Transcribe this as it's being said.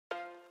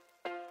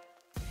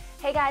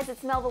Hey guys,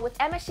 it's Melva with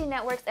MSG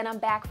Networks, and I'm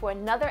back for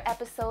another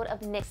episode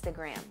of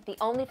Knickstagram, the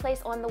only place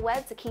on the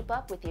web to keep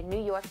up with your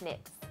New York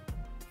Knicks.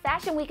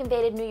 Fashion Week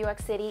invaded New York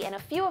City, and a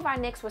few of our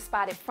Knicks were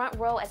spotted front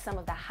row at some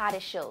of the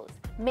hottest shows,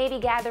 maybe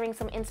gathering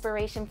some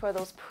inspiration for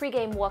those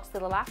pregame walks to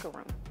the locker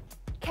room.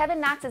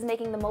 Knox is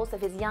making the most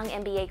of his young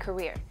NBA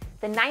career.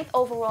 The 9th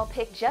overall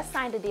pick just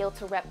signed a deal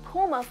to rep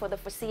Puma for the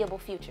foreseeable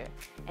future,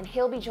 and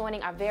he'll be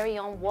joining our very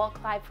own Walt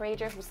Clyde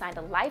Frazier, who signed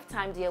a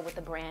lifetime deal with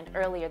the brand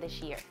earlier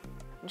this year.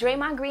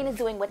 Draymond Green is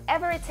doing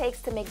whatever it takes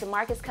to make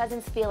DeMarcus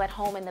Cousins feel at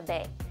home in the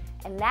Bay,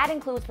 and that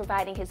includes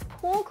providing his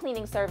pool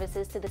cleaning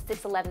services to the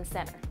 611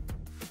 Center.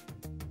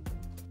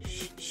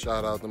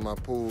 Shout out to my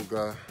pool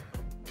guy.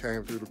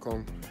 Came through to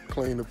come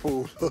clean the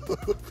pool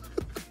up.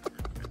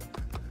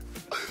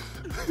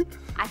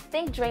 I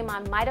think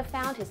Draymond might have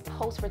found his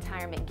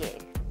post-retirement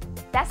gig.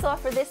 That's all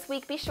for this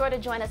week. Be sure to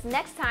join us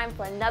next time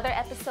for another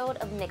episode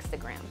of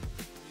Knickstagram.